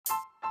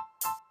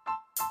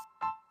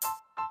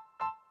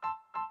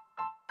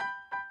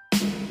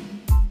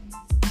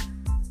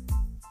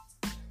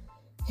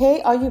Hey,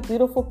 all you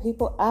beautiful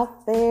people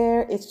out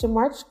there. It's your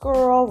March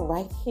girl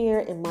right here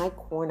in my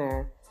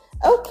corner.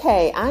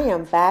 Okay, I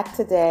am back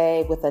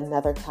today with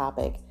another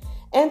topic.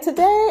 And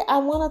today I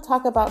want to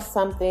talk about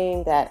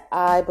something that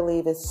I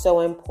believe is so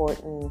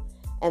important,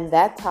 and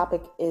that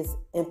topic is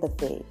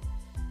empathy.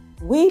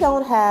 We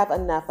don't have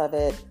enough of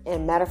it,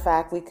 and matter of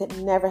fact, we could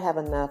never have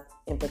enough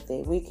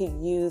empathy. We could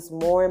use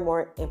more and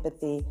more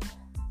empathy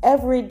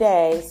every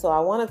day, so I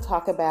want to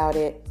talk about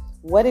it,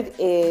 what it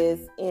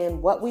is,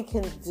 and what we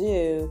can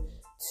do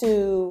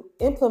to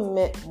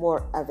implement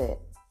more of it.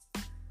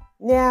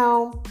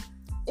 Now,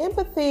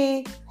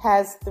 empathy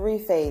has 3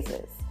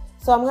 phases.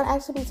 So I'm going to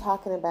actually be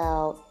talking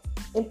about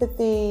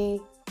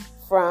empathy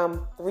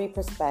from 3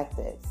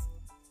 perspectives,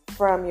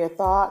 from your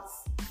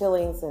thoughts,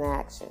 feelings, and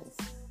actions.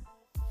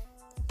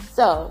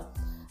 So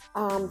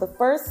the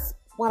first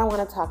one I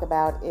want to talk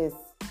about is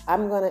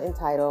I'm going to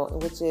entitle,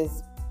 which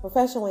is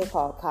professionally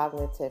called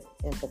cognitive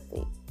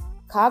empathy.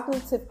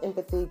 Cognitive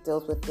empathy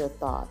deals with your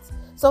thoughts.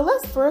 So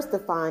let's first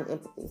define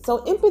empathy. So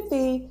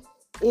empathy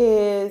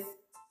is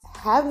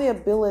having the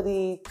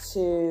ability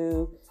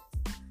to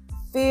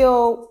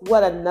feel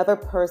what another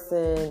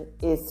person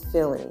is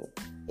feeling.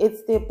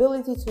 It's the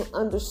ability to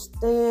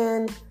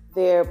understand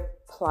their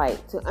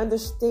plight, to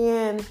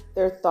understand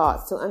their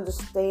thoughts, to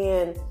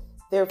understand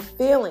their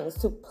feelings,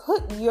 to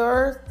put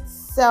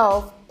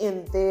yourself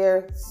in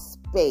their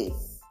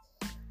space.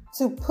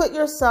 To put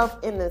yourself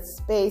in the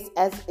space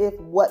as if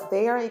what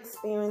they are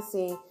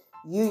experiencing,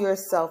 you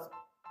yourself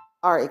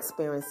are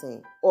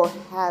experiencing or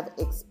have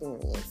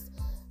experienced.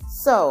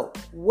 So,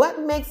 what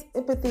makes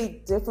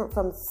empathy different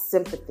from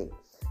sympathy?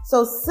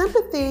 So,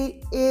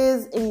 sympathy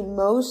is an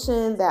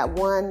emotion that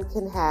one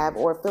can have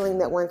or a feeling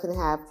that one can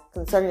have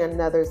concerning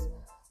another's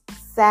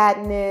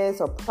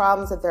sadness or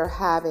problems that they're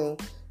having,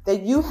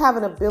 that you have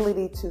an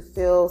ability to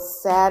feel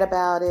sad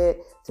about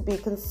it, to be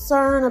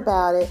concerned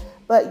about it,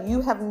 but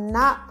you have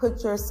not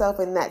put yourself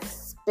in that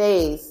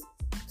space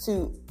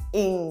to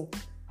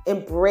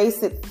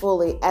embrace it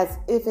fully as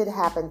if it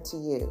happened to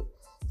you.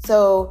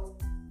 So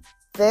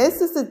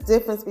this is the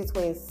difference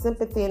between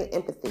sympathy and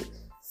empathy.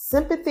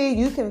 Sympathy,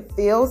 you can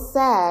feel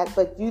sad,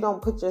 but you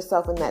don't put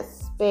yourself in that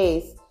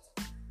space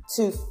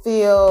to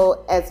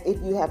feel as if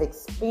you have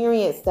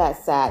experienced that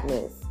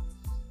sadness.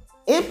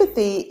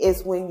 Empathy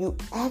is when you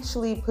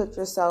actually put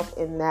yourself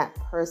in that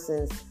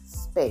person's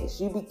space.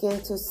 You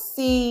begin to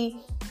see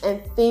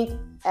and think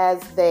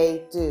as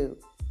they do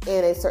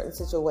in a certain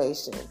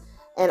situation.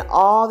 And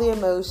all the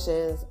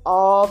emotions,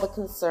 all the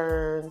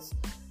concerns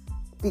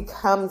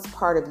becomes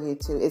part of you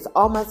too. It's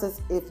almost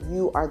as if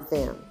you are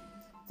them.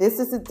 This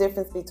is the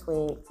difference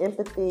between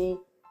empathy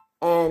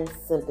and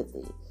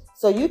sympathy.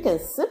 So you can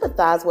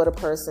sympathize with a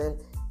person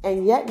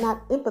and yet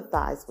not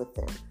empathize with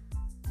them,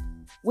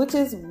 which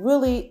is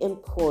really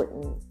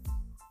important.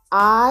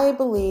 I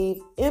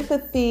believe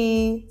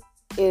empathy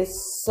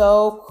is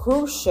so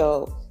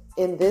crucial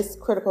in this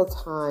critical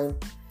time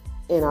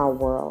in our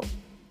world,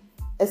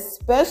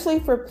 especially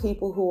for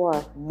people who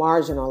are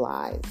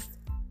marginalized.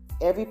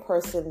 Every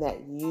person that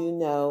you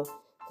know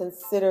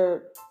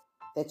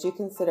that you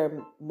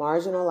consider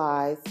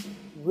marginalized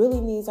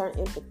really needs our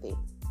empathy.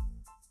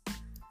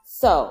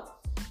 So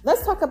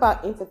let's talk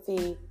about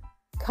empathy.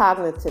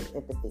 Cognitive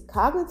empathy.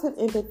 Cognitive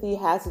empathy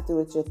has to do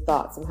with your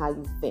thoughts and how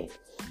you think.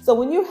 So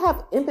when you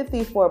have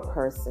empathy for a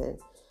person,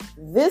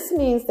 this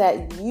means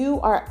that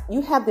you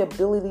have the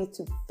ability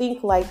to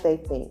think like they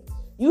think.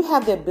 You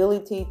have the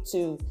ability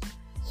to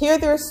hear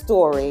their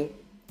story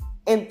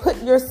and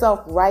put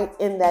yourself right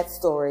in that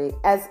story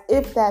as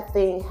if that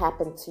thing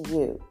happened to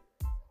you.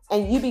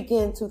 And you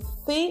begin to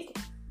think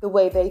the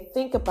way they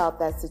think about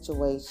that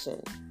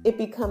situation. It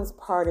becomes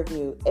part of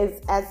you. It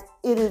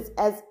is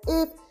as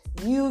if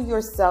you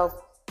yourself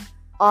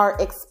are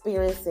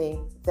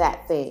experiencing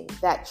that thing,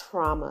 that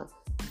trauma,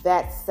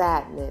 that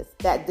sadness,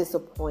 that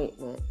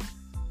disappointment.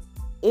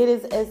 It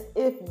is as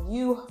if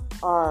you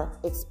are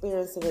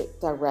experiencing it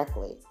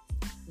directly.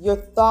 Your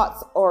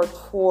thoughts are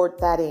toward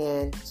that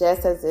end,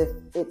 just as if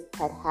it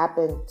had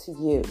happened to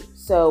you.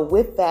 So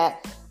with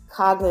that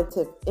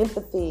cognitive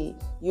empathy,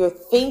 you're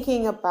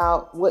thinking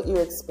about what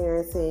you're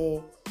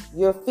experiencing,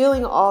 you're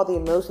feeling all the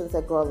emotions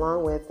that go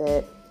along with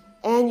it,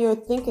 and you're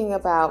thinking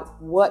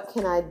about what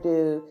can I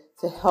do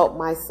to help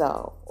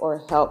myself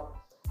or help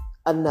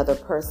another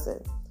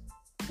person.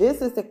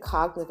 This is the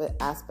cognitive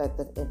aspect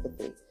of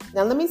empathy.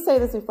 Now, let me say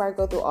this before I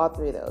go through all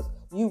 3 of those.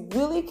 You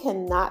really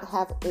cannot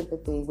have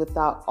empathy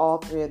without all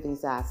 3 of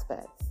these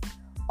aspects.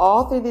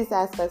 All 3 of these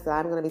aspects that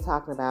I'm going to be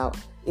talking about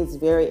is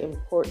very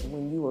important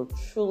when you are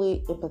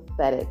truly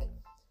empathetic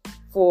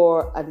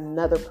for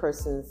another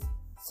person's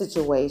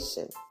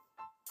situation.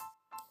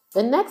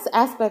 The next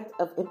aspect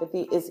of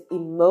empathy is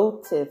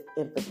emotive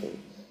empathy.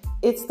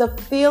 It's the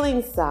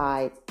feeling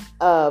side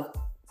of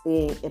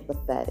being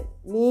empathetic.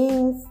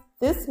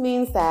 This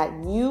means that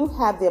you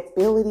have the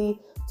ability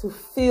to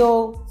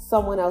feel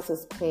someone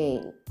else's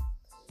pain.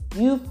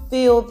 You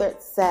feel their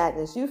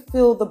sadness. You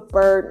feel the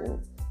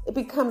burden. It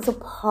becomes a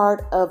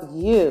part of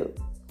you.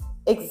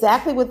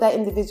 exactly what that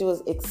individual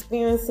is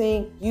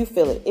experiencing, you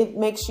feel it. It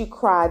makes you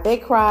cry. They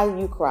cry,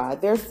 you cry.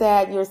 They're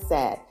sad, you're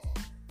sad.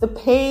 The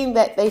pain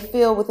that they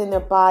feel within their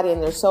body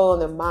and their soul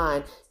and their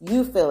mind,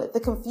 you feel it. The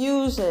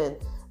confusion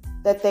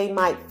that they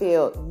might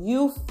feel,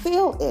 you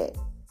feel it.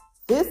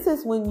 This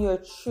is when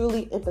you're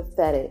truly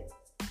empathetic.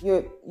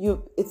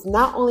 It's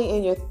not only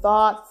in your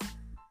thoughts,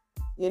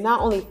 you're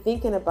not only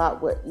thinking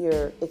about what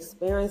you're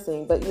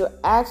experiencing, but you're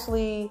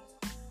actually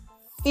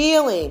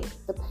feeling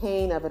the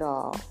pain of it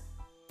all.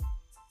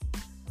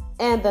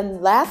 And the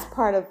last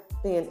part of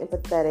being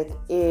empathetic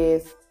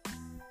is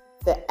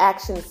the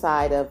action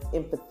side of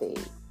empathy.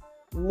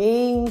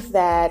 Means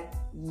that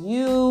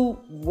you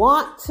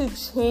want to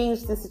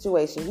change the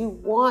situation. You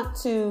want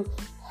to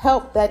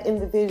help that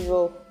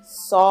individual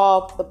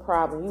solve the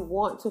problem. You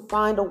want to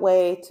find a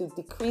way to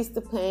decrease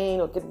the pain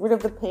or get rid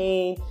of the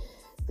pain,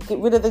 get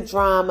rid of the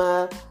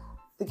drama,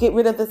 to get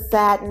rid of the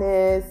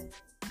sadness.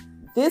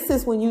 This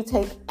is when you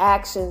take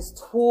actions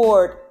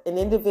toward an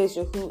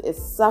individual who is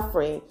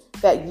suffering,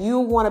 that you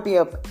want to be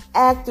an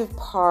active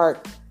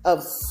part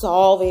of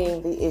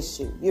solving the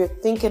issue. You're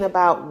thinking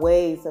about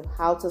ways of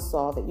how to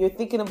solve it. You're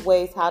thinking of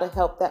ways how to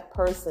help that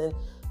person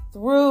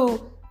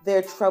through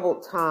their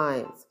troubled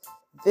times.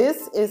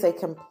 This is a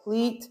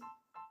complete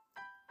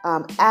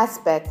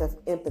aspect of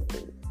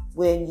empathy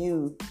when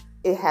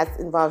it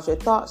involves your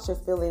thoughts, your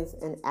feelings,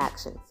 and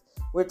actions.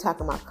 We're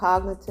talking about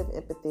cognitive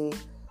empathy.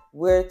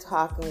 We're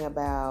talking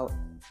about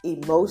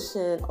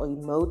emotion or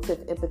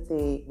emotive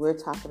empathy. We're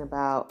talking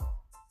about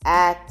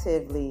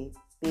actively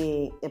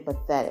being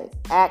empathetic,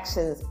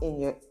 actions in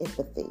your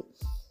empathy.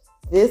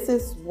 This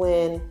is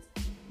when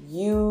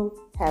you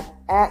have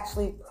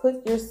actually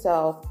put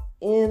yourself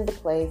in the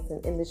place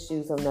and in the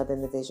shoes of another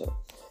individual.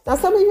 Now,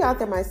 some of you out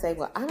there might say,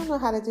 well, I don't know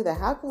how to do that.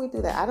 How can we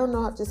do that? I don't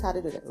know just how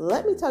to do that.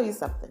 Let me tell you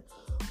something.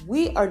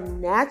 We are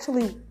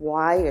naturally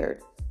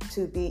wired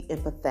to be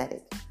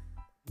empathetic.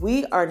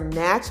 We are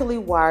naturally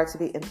wired to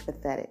be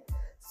empathetic.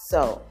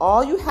 So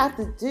all you have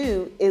to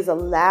do is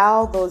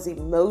allow those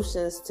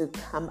emotions to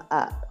come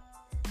up,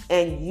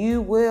 and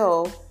you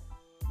will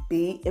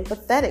be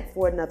empathetic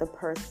for another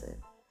person.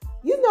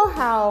 You know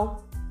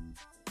how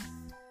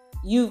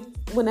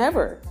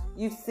whenever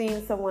you've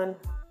seen someone,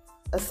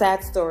 a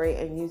sad story,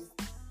 and you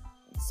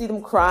see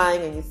them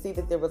crying and you see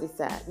that they're really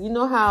sad. You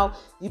know how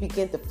you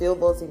begin to feel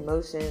those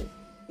emotions.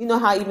 You know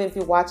how even if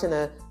you're watching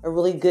a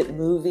really good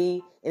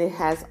movie and it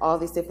has all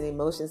these different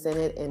emotions in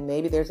it, and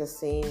maybe there's a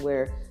scene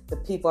where the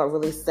people are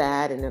really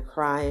sad and they're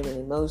crying and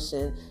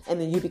emotion,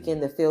 and then you begin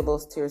to feel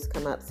those tears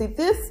come up. See,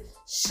 this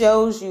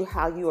shows you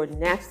how you are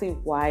naturally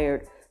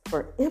wired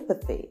for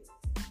empathy.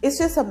 It's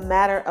just a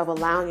matter of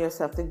allowing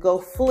yourself to go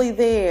fully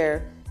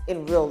there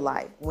in real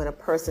life when a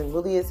person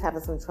really is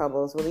having some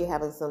troubles, really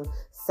having some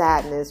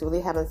sadness,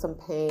 really having some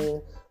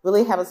pain,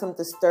 really having some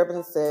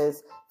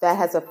disturbances that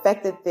has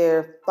affected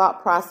their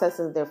thought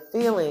processes, their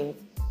feelings.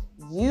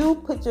 You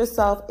put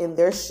yourself in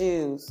their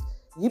shoes.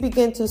 You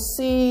begin to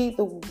see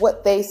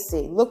what they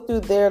see. Look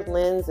through their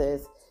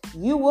lenses.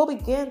 You will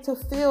begin to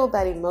feel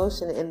that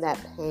emotion and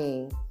that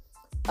pain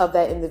of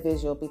that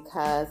individual,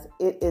 because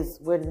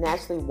we're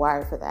naturally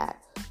wired for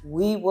that.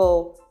 We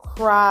will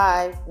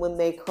cry when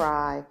they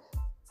cry.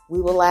 We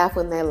will laugh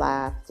when they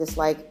laugh. Just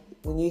like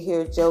when you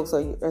hear jokes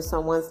or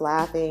someone's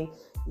laughing,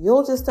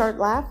 you'll just start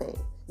laughing.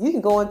 You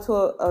can go into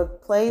a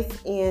place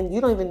and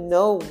you don't even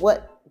know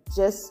what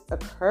just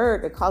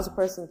occurred to cause a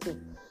person to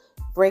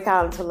break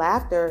out into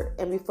laughter.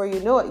 And before you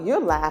know it,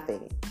 you're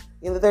laughing.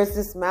 There's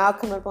this smile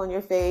coming up on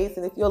your face.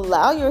 And if you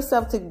allow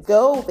yourself to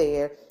go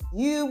there,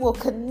 you will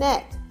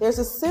connect. There's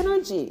a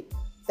synergy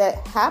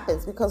that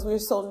happens because we're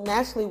so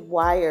naturally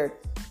wired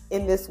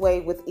in this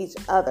way with each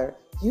other.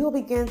 You'll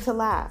begin to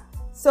laugh.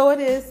 So it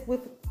is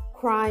with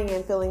crying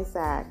and feeling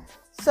sad.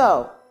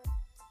 So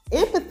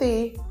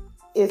empathy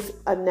is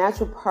a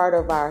natural part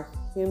of our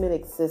human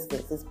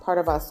existence. It's part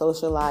of our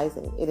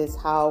socializing. It is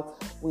how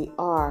we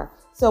are.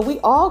 So we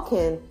all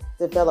can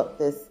develop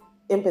this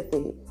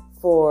empathy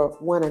for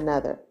one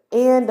another.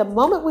 And the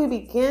moment we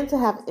begin to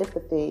have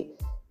empathy,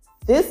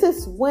 this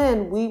is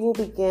when we will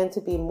begin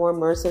to be more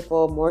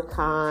merciful, more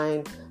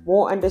kind,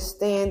 more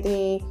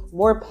understanding,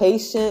 more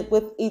patient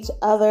with each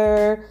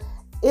other.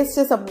 It's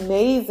just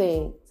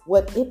amazing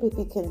what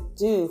empathy can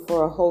do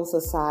for a whole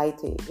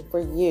society,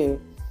 for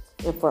you,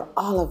 and for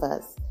all of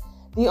us.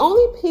 The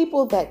only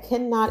people that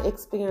cannot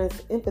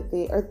experience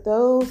empathy are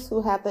those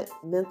who have the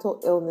mental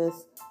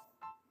illness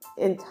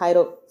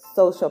entitled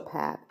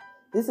sociopath.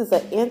 This is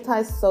an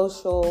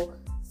antisocial,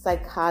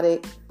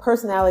 psychotic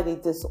personality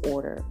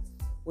disorder.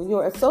 When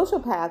you're a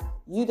sociopath,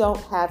 you don't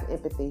have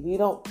empathy.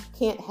 You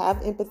can't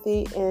have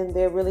empathy, and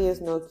there really is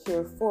no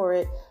cure for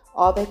it.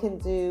 All they can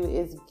do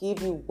is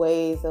give you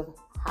ways of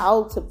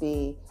how to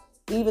be.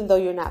 Even though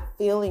you're not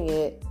feeling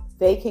it,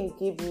 they can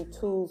give you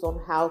tools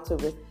on how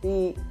to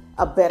be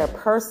a better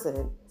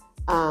person.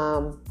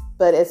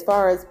 But as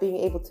far as being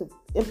able to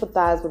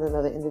empathize with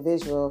another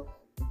individual,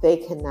 they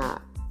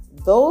cannot.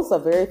 Those are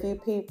very few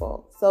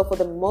people. So for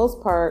the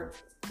most part,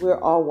 we're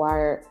all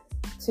wired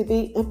to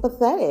be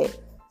empathetic.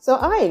 So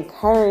I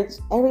encourage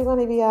everyone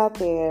to be out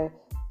there,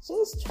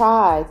 just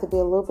try to be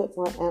a little bit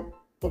more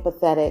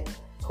empathetic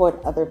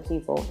toward other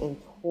people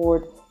and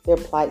toward their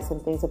plights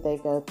and things that they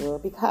go through.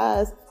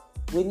 Because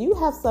when you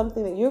have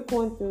something that you're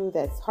going through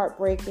that's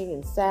heartbreaking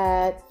and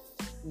sad,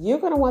 you're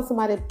going to want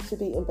somebody to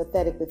be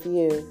empathetic with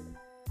you.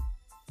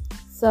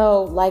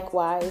 So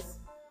likewise,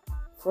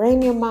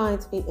 frame your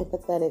mind to be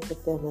empathetic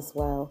with them as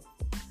well.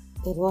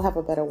 And we'll have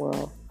a better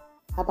world.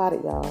 How about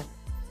it, y'all?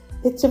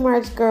 It's your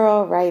March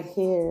girl right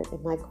here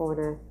in my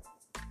corner.